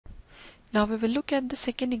Now we will look at the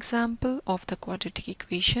second example of the quadratic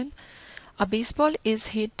equation. A baseball is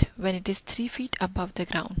hit when it is 3 feet above the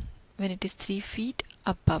ground. When it is 3 feet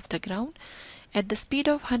above the ground at the speed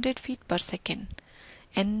of 100 feet per second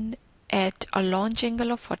and at a launch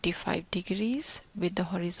angle of 45 degrees with the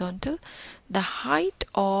horizontal, the height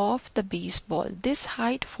of the baseball, this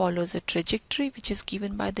height follows a trajectory which is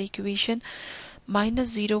given by the equation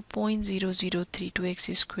minus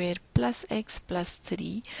 0.0032x square plus x plus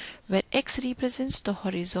 3, where x represents the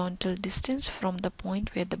horizontal distance from the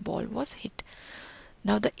point where the ball was hit.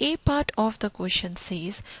 Now the A part of the question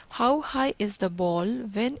says, how high is the ball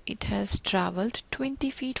when it has traveled 20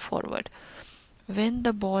 feet forward? When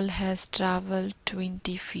the ball has traveled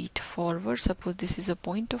 20 feet forward, suppose this is a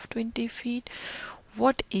point of 20 feet,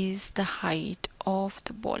 what is the height of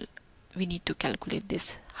the ball? We need to calculate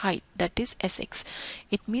this height, that is Sx.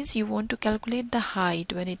 It means you want to calculate the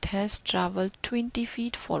height when it has traveled 20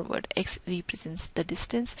 feet forward. X represents the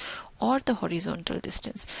distance or the horizontal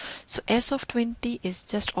distance. So S of 20 is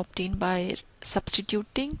just obtained by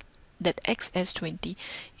substituting that x as 20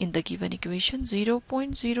 in the given equation.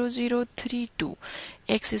 0.0032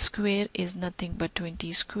 x square is nothing but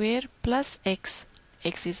 20 square plus x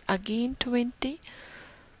is again 20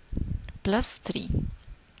 plus 3.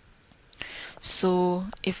 So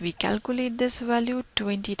if we calculate this value,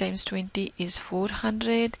 20 times 20 is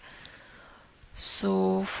 400.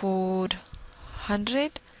 So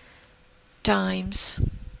 400 times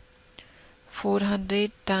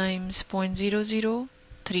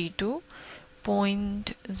 0.0032,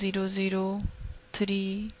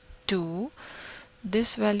 0.0032,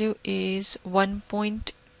 this value is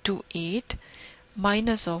 1.28,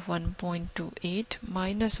 minus of 1.28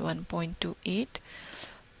 minus 1.28,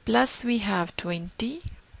 plus we have 20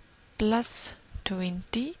 plus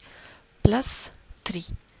 20 plus 3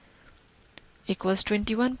 equals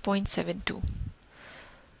 21.72.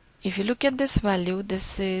 If you look at this value,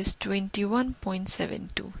 this is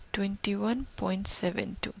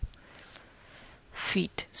 21.72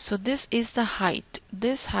 feet. So this is the height.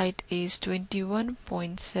 This height is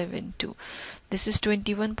 21.72. This is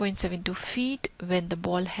 21.72 feet when the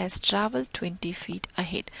ball has traveled 20 feet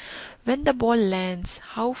ahead. When the ball lands,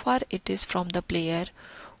 how far it is from the player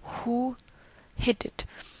who hit it?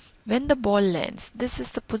 When the ball lands, this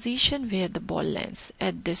is the position where the ball lands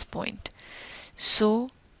at this point.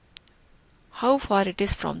 So how far it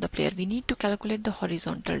is from the player? We need to calculate the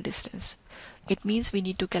horizontal distance. It means we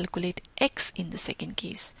need to calculate x in the second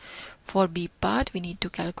case. For B part, we need to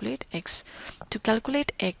calculate x. To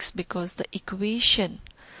calculate x, because the equation,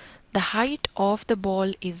 the height of the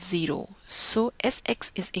ball is 0. So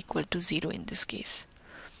Sx is equal to 0 in this case.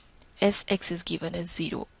 Sx is given as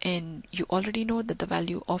 0, and you already know that the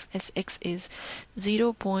value of Sx is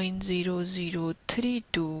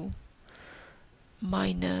 0.0032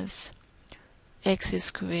 minus x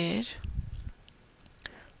square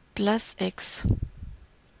plus x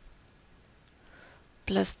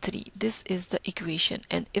plus 3. This is the equation,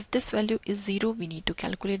 and if this value is 0, we need to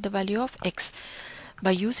calculate the value of x. By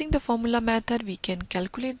using the formula method, we can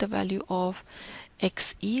calculate the value of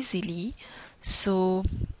x easily. So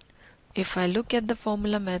if I look at the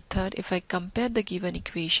formula method, if I compare the given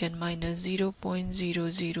equation, minus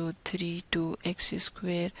 0.0032 x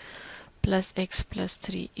square plus x plus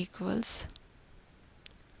 3 equals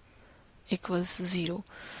 0.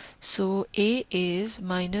 So A is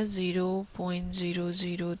minus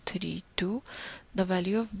 0.0032, the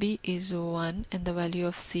value of B is 1, and the value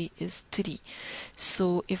of C is 3.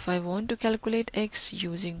 So if I want to calculate x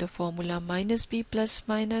using the formula minus B plus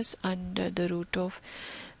minus under the root of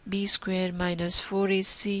B square minus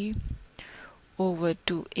 4AC over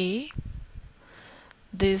 2A,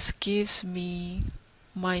 this gives me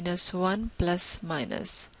minus 1 plus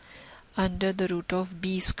minus under the root of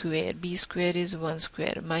b square. B square is 1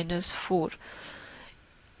 square minus 4.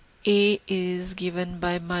 A is given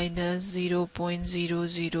by minus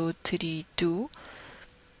 0.0032.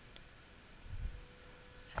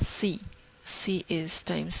 C is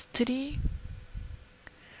times 3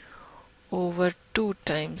 over 2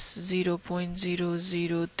 times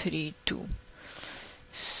 0.0032.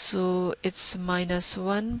 So it's minus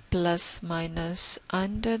 1 plus minus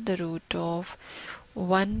under the root of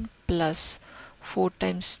 1 plus 4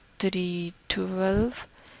 times 3, 12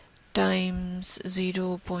 times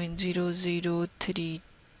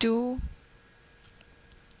 0.0032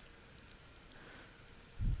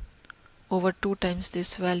 over 2 times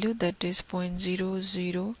this value, that is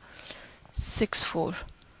 0.0064.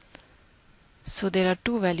 So there are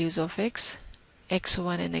two values of x,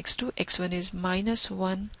 x1 and x2. x1 is minus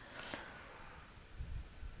 1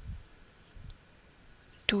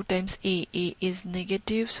 2 times a is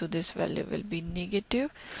negative, so this value will be negative.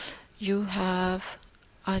 You have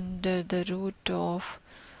under the root of,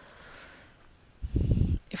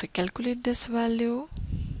 if I calculate this value,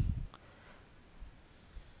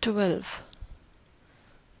 12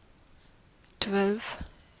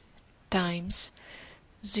 times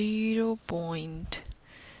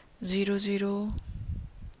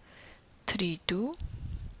 0.0032,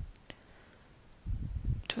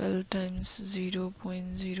 12 times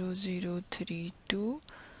 0.0032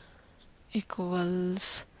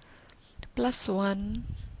 equals plus 1,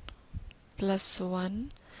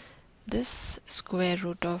 this square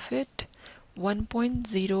root of it,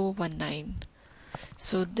 1.019.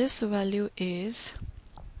 So this value is,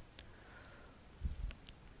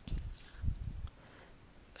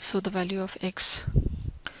 so the value of x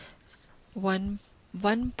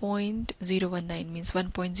 1.019 means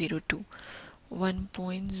 1.02.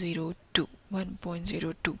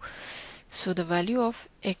 So the value of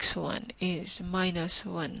x1 is minus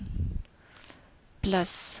 1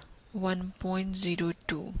 plus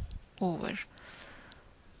 1.02 over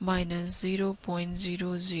minus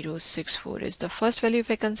 0.0064 is the first value if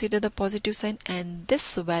I consider the positive sign, and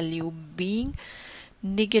this value being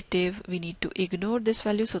negative, we need to ignore this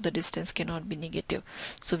value, so the distance cannot be negative,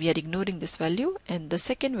 so we are ignoring this value, and the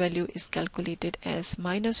second value is calculated as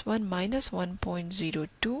minus 1 minus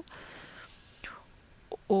 1.02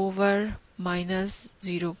 over minus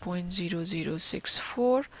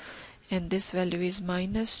 0.0064, and this value is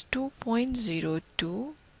minus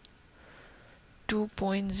 2.02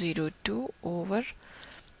 over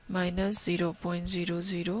minus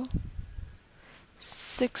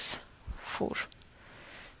 0.0064.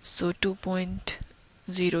 So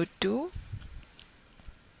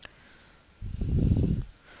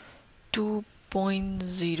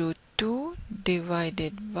 2.02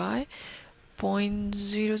 divided by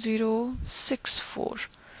 0.0064,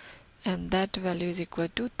 and that value is equal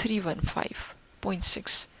to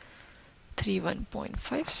 315.6.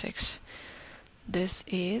 31.56. This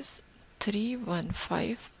is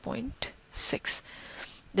 315.6.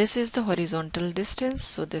 This is the horizontal distance,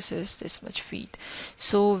 so this is this much feet.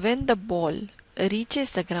 So when the ball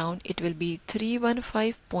reaches the ground, it will be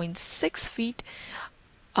 315.6 feet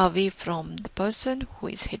away from the person who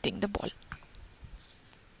is hitting the ball.